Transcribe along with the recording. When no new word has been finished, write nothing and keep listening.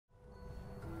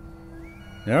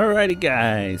Alrighty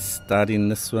guys, starting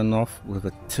this one off with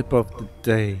a tip of the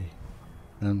day.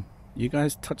 You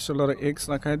guys touch a lot of eggs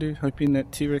like I do, hoping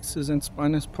that T-Rexes and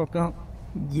Spinos pop out?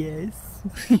 Yes.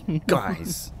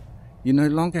 Guys, you no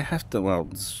longer have to, well,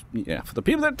 yeah, for the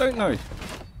people that don't know,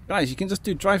 guys, you can just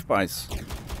do drive-bys.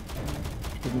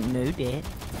 Didn't know that.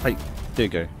 Hey, there you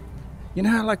go. You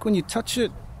know how like when you touch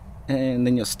it and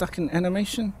then you're stuck in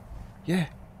animation? Yeah,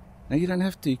 now you don't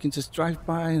have to, you can just drive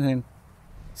by and then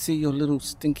see your little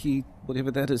stinky, whatever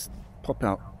that is, pop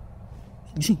out.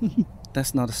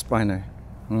 That's not a Spino.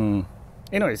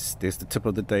 Anyways, there's the tip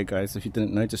of the day, guys. If you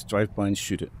didn't know, just drive by and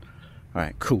shoot it.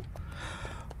 Alright, cool.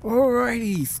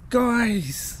 Alrighty,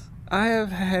 guys. I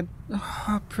have had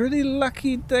a pretty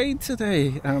lucky day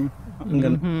today. I'm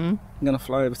gonna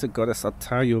fly over to Goddess. I'll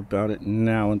tell you about it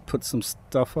now and put some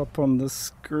stuff up on the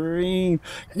screen.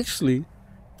 Actually,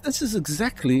 this is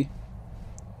exactly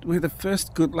where the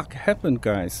first good luck happened,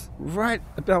 guys. Right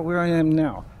about where I am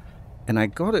now. And I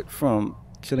got it from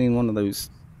killing one of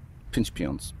those pinch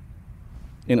peons.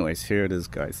 Anyways, here it is,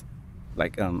 guys.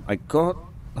 Like, I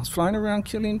was flying around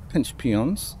killing pinch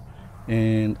peons,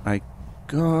 and I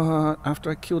got,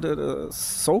 after I killed it, a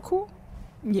soul core?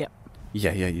 Yep.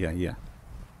 Yeah.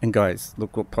 And guys,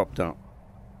 look what popped up.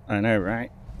 I know,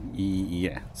 right?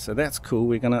 Yeah. So that's cool.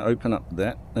 We're gonna open up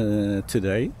that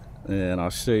today, and I'll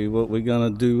show you what we're gonna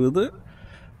do with it.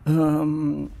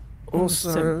 Also, I'm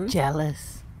so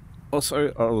jealous.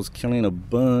 Also, I was killing a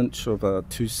bunch of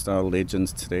 2-star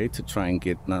legends today to try and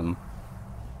get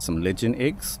some legend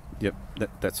eggs. Yep,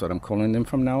 that's what I'm calling them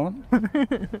from now on.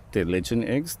 They're legend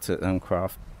eggs to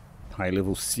craft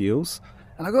high-level seals.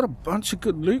 And I got a bunch of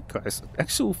good loot, guys.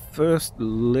 Actual first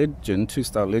legend,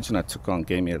 2-star legend I took on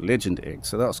gave me a legend egg,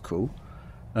 so that was cool.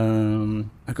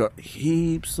 I got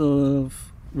heaps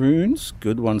of runes,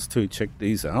 good ones too. Check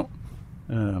these out.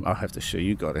 I'll have to show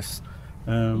you Goddess.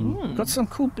 Got some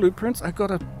cool blueprints. I got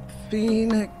a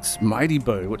Phoenix mighty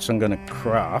bow, which I'm going to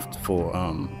craft for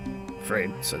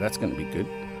Fred, so that's going to be good.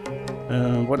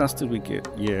 What else did we get?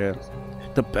 Yeah,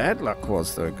 the bad luck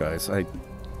was though, guys,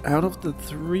 out of the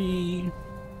 3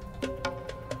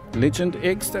 legend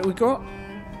eggs that we got,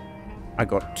 I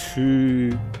got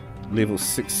 2 level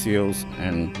 6 seals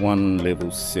and 1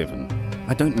 level 7.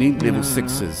 I don't need level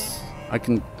 6s. I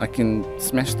can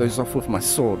smash those off with my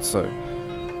sword, so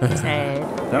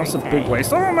that was a big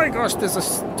waste. Oh my gosh, there's a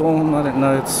storm. I don't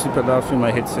know, it's super loud through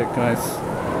my headset, guys.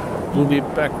 We'll be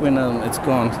back when it's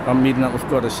gone. I'm meeting up with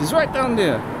Goddess. She's right down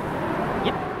there.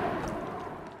 Yep.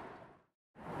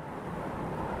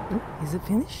 Is it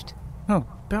finished? Oh,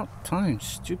 about time.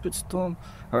 Stupid storm.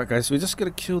 Alright guys, we're just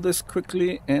gonna kill this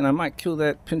quickly, and I might kill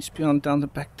that pinch peon down the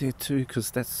back there too,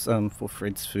 because that's for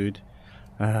Fred's food.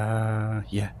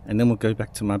 Yeah, and then we'll go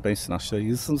back to my base and I'll show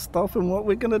you some stuff and what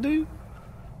we're gonna do.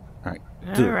 Alright,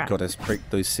 Goddess, break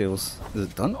those seals. Is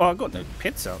it done? Oh, I got no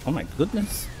pets out. Oh my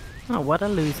goodness. Oh, what a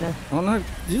loser. Oh no.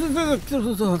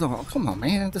 Oh, come on,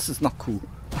 man. This is not cool.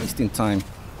 Wasting time.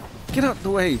 Get out the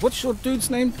way. What's your dude's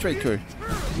name? Draco.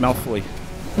 Malfoy.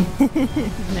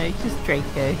 No, just Draco.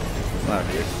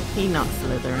 Okay. He not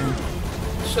Slytherin.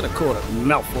 Should have called it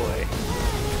Malfoy.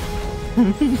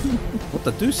 What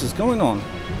the deuce is going on?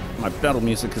 My battle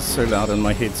music is so loud in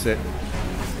my headset.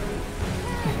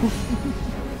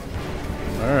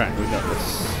 Alright, we got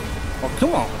this. Oh,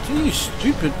 come on. You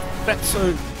stupid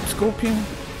fatso scorpion.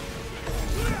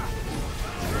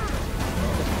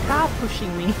 Car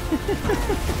pushing me.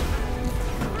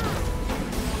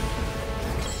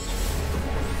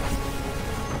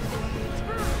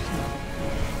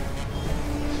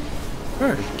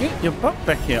 Bro, get your butt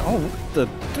back here. Oh, what the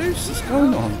deuce is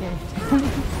going on?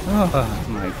 Oh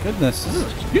my goodness, this is a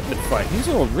stupid fight. He's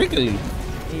all wriggly.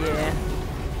 Yeah.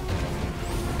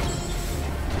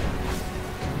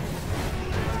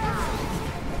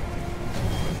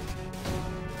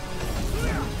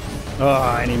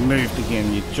 Oh, and he moved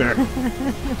again, you jerk.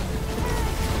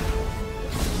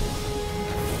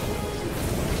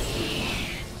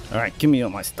 Alright, give me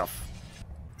all my stuff.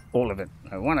 All of it.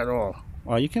 I want it all.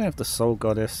 Oh, you can have the soul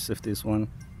goddess if there's one.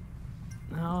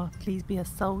 Oh, please be a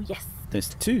soul. Yes.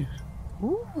 There's 2.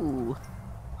 Ooh.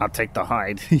 I'll take the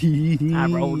hide. I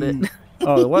rolled it.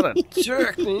 Oh, what a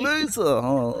jerk loser.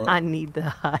 Oh. I need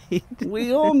the hide.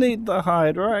 We all need the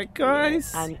hide, right,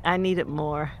 guys? Yeah, I need it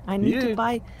more. I need to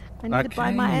buy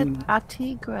my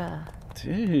Artigra.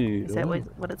 Dude. Is that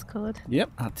what it's called?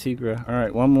 Yep, Artigra.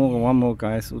 Alright, one more,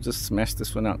 guys. We'll just smash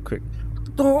this one out quick.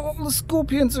 Oh, all the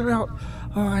scorpions are out.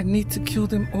 Oh, I need to kill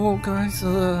them all, guys.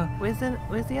 Where's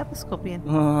the other scorpion?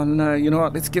 Oh, no. You know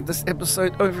what? Let's get this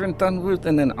episode over and done with,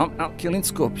 and then I'm out killing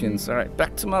scorpions. Alright,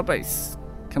 back to my base.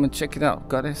 Come and check it out,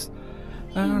 Goddess.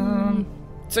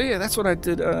 So yeah, that's what I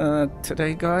did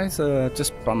today, guys.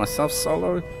 Just by myself,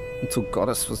 solo, until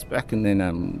Goddess was back, and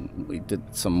then we did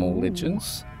some more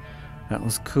legends. That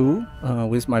was cool.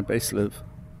 Where's my base live?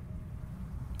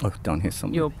 Oh, down here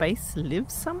somewhere. Your base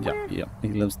lives somewhere? Yeah. He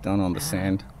lives down on the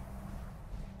sand.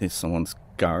 There's someone's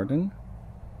garden.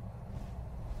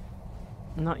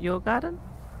 Not your garden?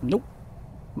 Nope.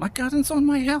 My garden's on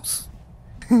my house.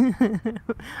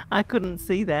 I couldn't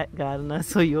see that garden. I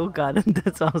saw your garden.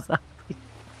 That's what I was asking.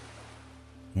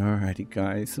 Alrighty,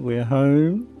 guys. We're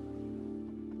home.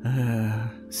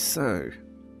 So...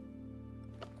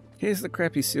 here's the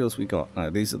crappy seals we got. No,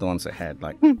 these are the ones I had.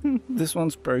 Like, this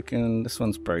one's broken, this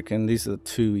one's broken. These are the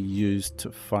two we used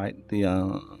to fight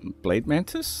the blade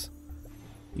mantis.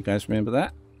 You guys remember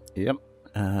that? Yep.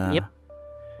 Yep.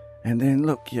 And then,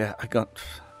 look, yeah, I got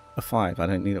a 5. I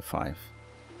don't need a 5.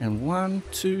 And 1,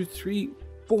 2, 3,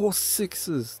 4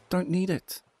 6s. Don't need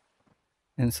it.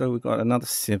 And so we got another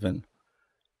 7.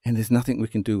 And there's nothing we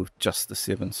can do with just the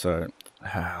 7, so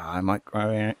I might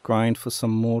grind for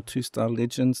some more 2-star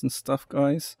legends and stuff,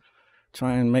 guys.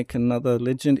 Try and make another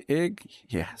legend egg.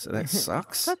 Yeah, so that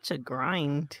sucks. Such a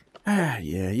grind. Yeah,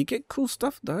 you get cool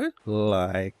stuff though.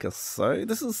 Like so.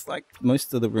 This is like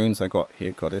most of the runes I got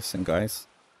here, Goddess and guys.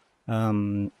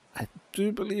 I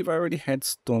do believe I already had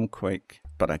Stormquake,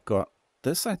 but I got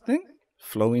this, I think.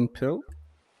 Flowing Pill.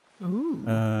 Ooh.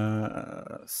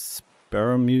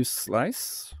 Baramuse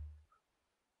Slice.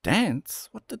 Dance?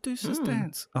 What the deuce is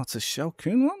dance? Oh, it's a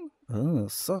Shalcoon one? Oh,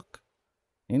 suck.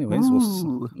 Anyways,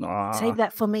 we'll... Save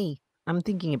that for me. I'm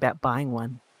thinking about buying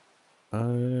one.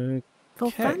 Okay.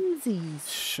 For funsies.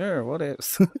 Sure, what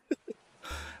else?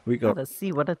 We got... gotta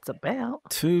see what it's about.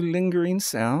 2 Lingering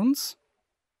Sounds.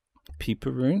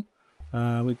 Peeper Rune.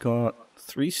 We got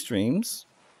 3 Streams.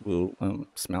 We'll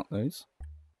smelt those.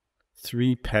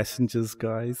 3 Passengers,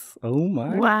 guys. Oh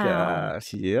my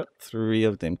gosh. Yep, 3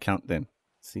 of them. Count them.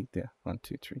 See there. 1,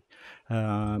 2, 3.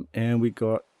 And we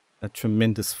got a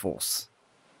Tremendous Force.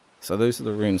 So those are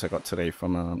the runes I got today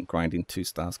from grinding 2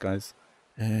 stars, guys.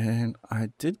 And I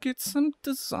did get some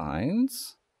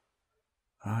designs.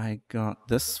 I got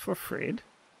this for Fred.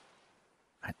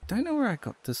 I don't know where I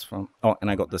got this from. Oh, and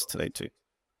I got this today too.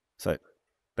 So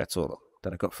that's all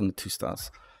that I got from the 2 stars.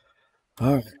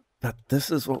 All right. But this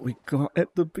is what we got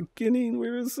at the beginning.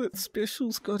 Where is it?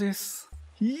 Specials, Goddess.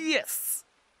 Yes!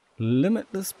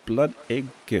 Limitless Blood Egg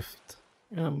Gift.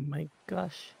 Oh my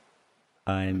gosh.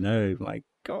 I know, my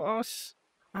gosh.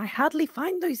 I hardly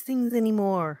find those things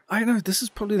anymore. I know, this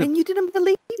is probably the... And you didn't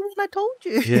believe what I told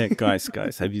you. Yeah, guys,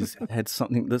 have you had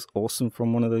something this awesome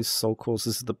from one of those soul calls?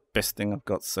 This is the best thing I've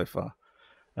got so far.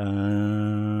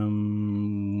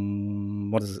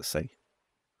 What does it say?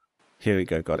 Here we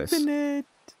go, Goddess. Open it.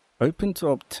 Open to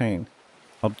obtain.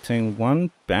 Obtain 1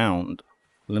 bound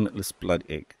Limitless Blood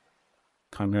Egg.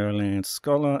 ChimeraLand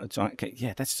Scholar, a giant cake.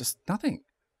 Yeah, that's just nothing.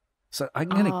 So I'm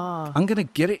gonna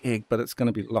get an egg, but it's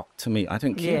gonna be locked to me. I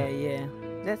don't care. Yeah.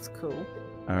 That's cool.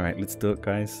 Alright, let's do it,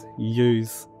 guys.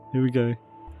 Use. Here we go.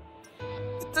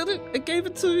 It did it! It gave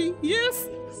it to me! Yes!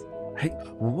 Hey,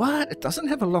 what? It doesn't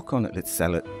have a lock on it. Let's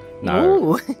sell it.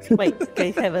 No. Ooh. Wait,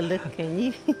 guys, have a look, can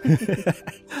you?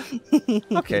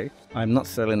 Okay, I'm not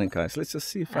selling it, guys. Let's just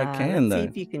see if I can, let's though. see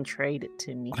if you can trade it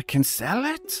to me. I can sell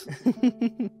it?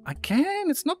 I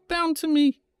can. It's not bound to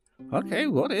me. Okay,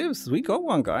 what ifs? We got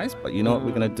one, guys. But you know what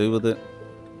we're going to do with it?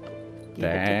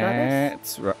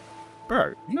 That's right.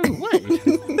 Bro, no way.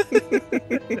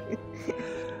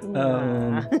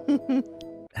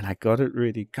 And I got it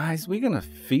ready. Guys, we're going to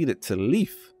feed it to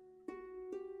Leaf.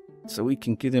 So we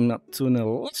can get him up to an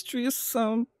illustrious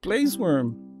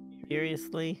blazeworm.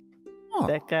 Seriously? What?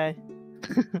 That guy?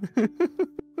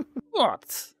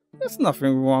 What? There's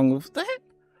nothing wrong with that.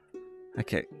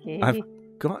 Okay, I've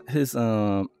got his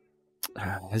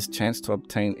chance to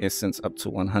obtain essence up to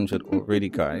 100 already,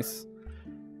 guys.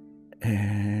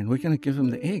 And we're going to give him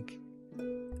the egg.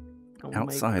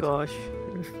 Outside. Oh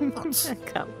my gosh. I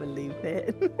can't believe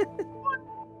that.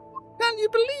 Can't you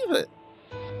believe it?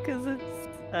 Because it's,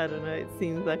 I don't know, it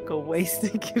seems like a waste to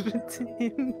give it to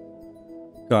him.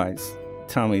 Guys,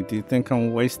 tell me, do you think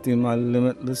I'm wasting my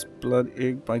limitless blood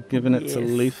egg by giving it to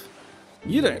Leaf?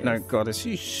 You don't know, Goddess.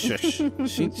 You shush.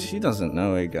 she doesn't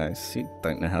know, guys. She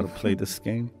don't know how to play this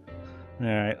game.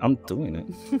 Alright, I'm doing it.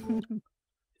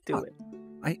 Do it.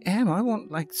 I am. I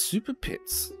want, like, super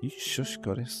pets. You shush,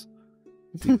 Goddess.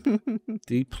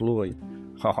 Deploy.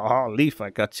 Ha ha, Leaf, I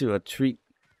got you a treat.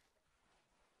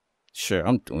 Sure,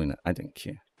 I'm doing it. I don't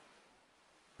care.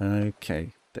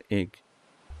 Okay, the egg.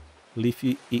 Leaf,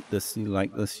 you eat this. You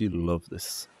like this. You love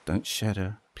this. Don't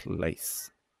shatter.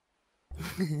 Place.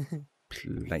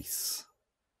 Place.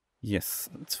 Yes,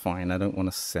 it's fine. I don't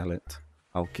want to sell it.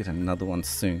 I'll get another one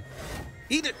soon.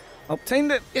 Eat it! Obtain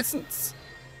that essence!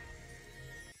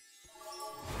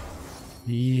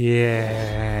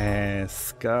 Yes,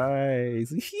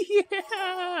 guys.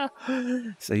 Yeah!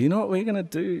 So you know what we're going to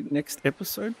do next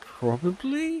episode?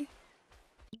 Probably?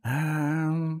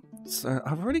 So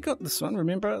I've already got this one.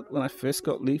 Remember when I first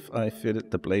got Leaf, I fed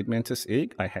it the Blade Mantis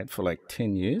egg I had for like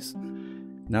 10 years.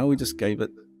 Now we just gave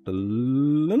it the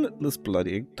Limitless blood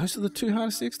egg. Those are the 2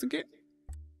 hardest eggs to get.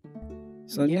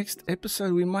 So next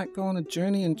episode we might go on a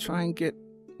journey and try and get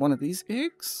one of these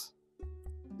eggs,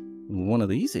 one of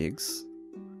these eggs,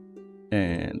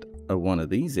 and one of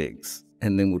these eggs,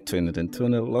 and then we'll turn it into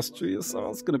an illustrious. Oh,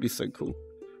 it's gonna be so cool.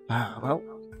 Well,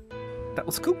 that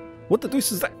was cool. What the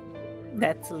deuce is that?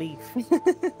 That's Leaf.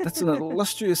 That's an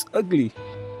illustrious ugly.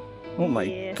 Oh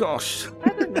my gosh. I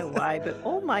don't know why, but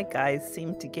all my guys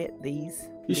seem to get these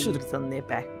leaves on their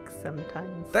back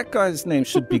sometimes. That guy's name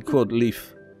should be called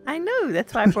Leaf. I know,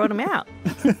 that's why I brought him out.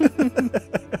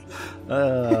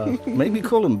 Maybe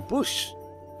call him Bush.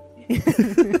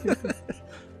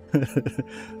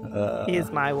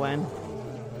 Here's my one.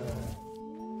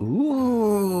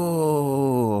 Ooh.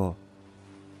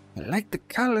 I like the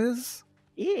colors.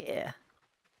 Yeah.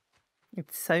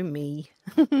 It's so me.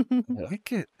 I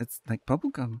like it. It's like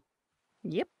bubblegum.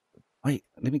 Yep. Wait,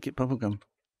 let me get bubblegum.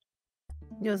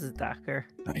 Yours is darker.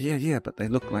 Yeah, but they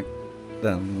look like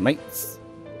the mates.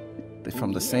 They're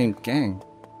from the same gang.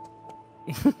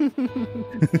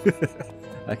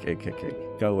 Okay.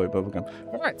 Go away, bubblegum.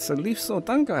 Alright, so Leaf's all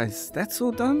done, guys. That's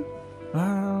all done.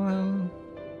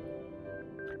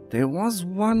 There was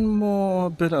one more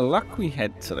bit of luck we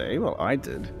had today. Well, I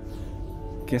did.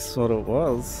 Guess what it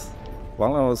was?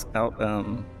 While I was out,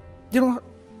 you know what?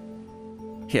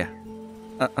 Here,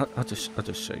 I'll just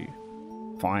show you.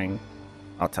 Fine,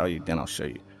 I'll tell you, then I'll show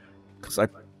you. Cause I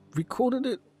recorded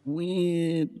it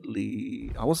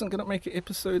weirdly. I wasn't gonna make an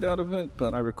episode out of it,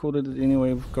 but I recorded it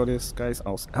anyway. We've got this, guys. I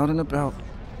was out and about,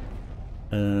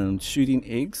 shooting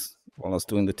eggs while I was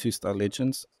doing the 2-star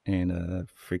legends, and a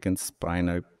freaking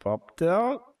Spino popped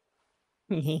out.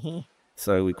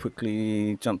 So we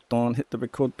quickly jumped on, hit the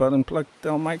record button, plugged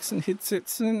our mics and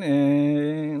headsets in,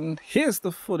 and here's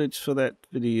the footage for that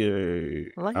video.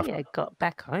 Lucky I got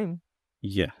back home.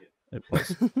 Yeah, it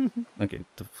was. Okay,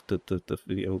 the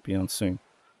video will be on soon.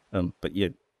 But yeah,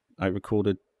 I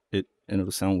recorded it, and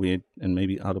it'll sound weird and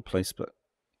maybe out of place, but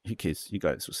who cares? You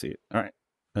guys will see it. All right,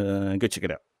 go check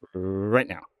it out right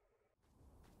now.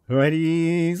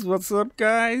 Alrighties, what's up,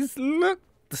 guys? Look,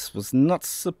 this was not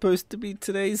supposed to be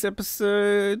today's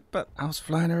episode, but I was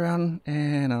flying around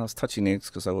and I was touching eggs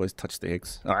because I always touch the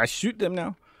eggs. I shoot them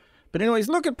now. But anyways,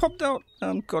 look, it popped out.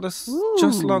 Got us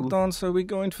just logged on, so we're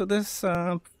going for this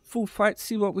full fight,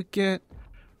 see what we get.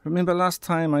 Remember last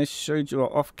time I showed you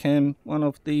off cam one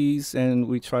of these and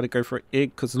we tried to go for an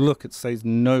egg because look, it says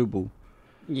noble.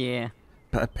 Yeah.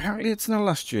 But apparently it's an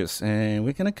illustrious, and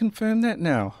we're going to confirm that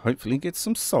now. Hopefully get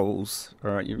some souls.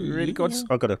 Alright, you ready, guys?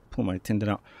 I've got to pull my tendon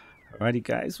out. Alrighty,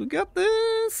 guys, we got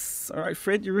this. Alright,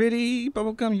 Fred, you ready?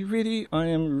 Bubblegum, you ready? I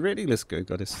am ready. Let's go,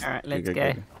 goddess. Alright, let's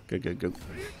go. Go.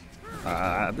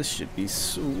 This should be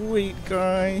sweet,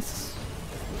 guys.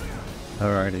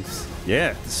 Alrighties.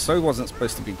 Yeah, this so wasn't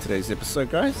supposed to be today's episode,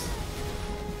 guys.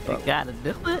 You gotta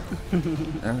do it.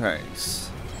 Alright.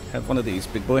 Have one of these,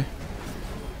 big boy.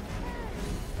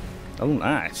 Oh,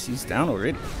 nice. He's down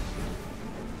already.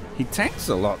 He tanks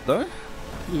a lot, though.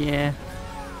 Yeah.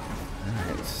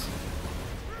 Nice.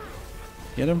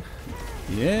 Get him.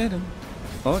 Get him.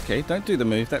 Oh, okay, don't do the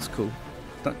move. That's cool.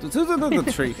 Don't do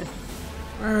the tree.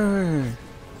 Bro.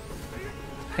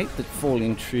 Hate the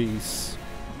falling trees.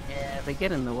 Yeah, they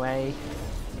get in the way.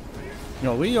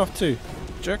 No, where are you off to,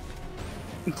 jerk?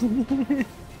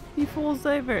 He falls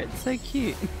over. It's so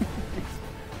cute.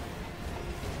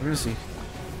 Where is he?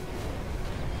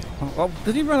 Oh,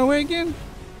 did he run away again?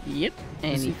 Yep,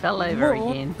 and he fell over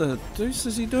again. What the deuce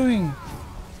is he doing?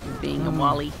 Being a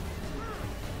wally.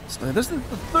 So this is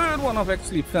the third one I've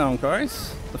actually found,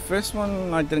 guys. The first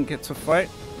one I didn't get to fight.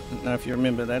 I don't know if you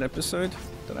remember that episode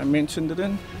that I mentioned it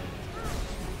in.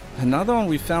 Another one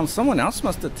we found, someone else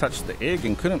must have touched the egg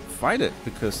and couldn't fight it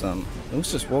because it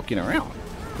was just walking around.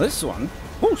 This one,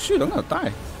 oh shoot, I'm gonna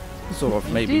die. Sort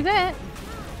of, maybe. Do that.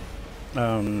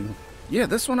 Yeah,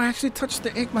 this one I actually touched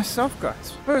the egg myself,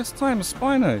 guys. First time a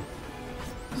Spino.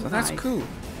 So that's Nice. cool.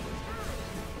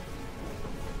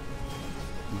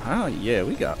 Oh yeah,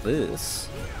 we got this.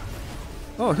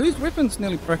 Oh, whose weapon's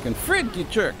nearly broken? Fred, you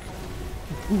jerk!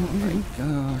 Oh my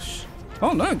gosh.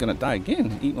 Oh no, I'm gonna die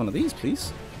again. Eat one of these,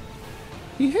 please.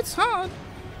 He hits hard.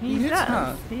 He hits does.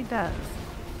 hard. He does.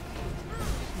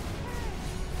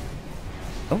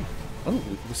 Oh,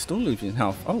 we're still losing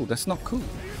health. Oh, that's not cool.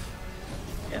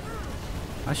 Yep.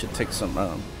 I should take some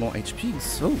more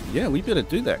HPs. Oh, yeah, we better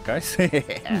do that, guys.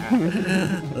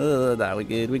 Oh, nah, we're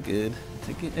good.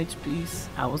 Take it, HPs.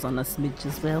 I was on a smidge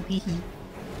as well.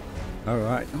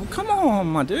 Alright. Oh, come on,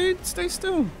 my dude. Stay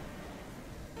still.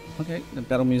 Okay, the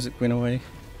battle music went away.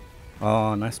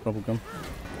 Oh, nice bubblegum.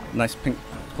 Nice pink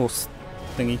horse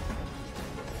thingy.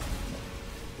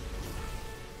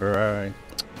 Right.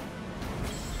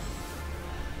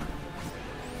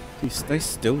 Please stay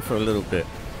still for a little bit.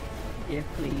 Yeah,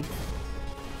 please.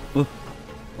 Oh,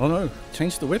 oh no,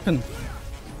 change the weapon.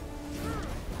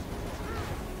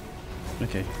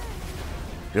 Okay.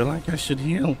 Feel like I should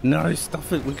heal. No,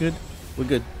 stuff it. We're good. We're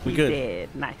good. Dead.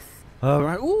 Nice.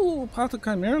 Alright. Ooh, part of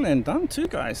ChimeraLand done too,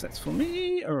 guys. That's for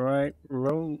me. Alright.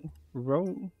 Roll.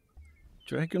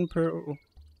 Dragon Pearl.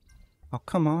 Oh,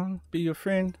 come on. Be your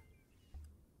friend.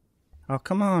 Oh,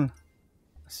 come on.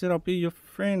 I said I'll be your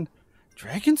friend.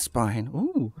 Dragon Spine.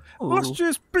 Ooh.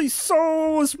 Lustrous Beast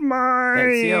Soul is mine.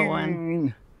 That's your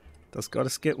one. Does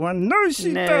Goddess get one? No,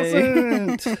 she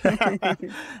doesn't.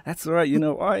 That's alright. You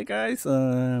know why, guys?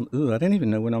 Ooh, I don't even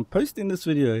know when I'm posting this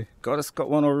video. Goddess got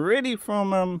one already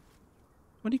from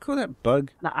what do you call that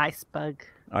bug? The ice bug.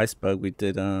 Ice bug we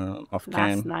did off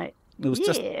cam. Last night. It was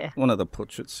just one of the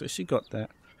portraits, so she got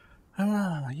that.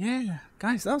 Oh yeah,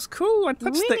 guys, that was cool. I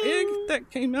touched the egg that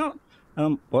came out.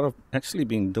 What I've actually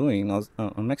been doing,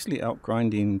 I'm actually out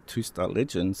grinding 2-star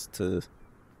legends to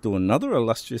do another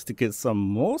illustrious to get some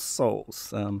more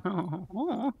souls. Where's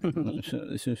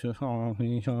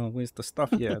the stuff?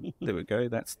 Yeah, there we go.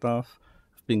 That stuff.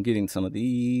 I've been getting some of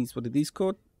these. What are these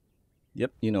called?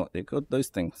 Yep, you know what they're called. Those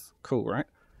things. Cool, right?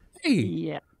 Hey,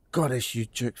 yeah. Goddess, you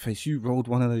jerkface! You rolled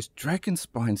one of those dragon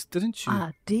spines, didn't you?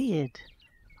 I did.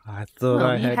 I thought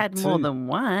I had more than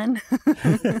one.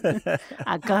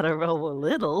 I gotta roll a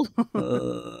little.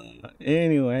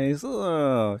 Anyways,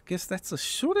 I guess that's a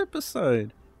short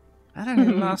episode. That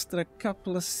only lasted a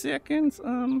couple of seconds.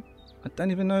 I don't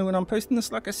even know when I'm posting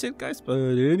this, like I said, guys. But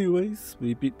anyways,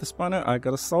 we beat the Spino. I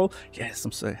got a soul. Yes,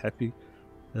 I'm so happy.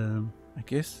 I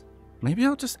guess maybe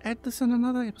I'll just add this in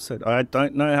another episode. I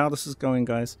don't know how this is going,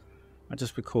 guys. I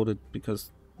just recorded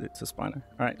because it's a Spino.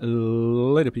 All right,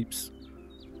 later, peeps.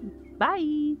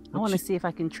 Bye. I want to see if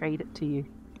I can trade it to you.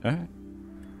 Alright.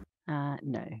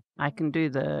 No. I can do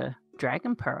the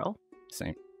Dragon Pearl.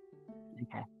 Same.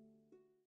 Okay.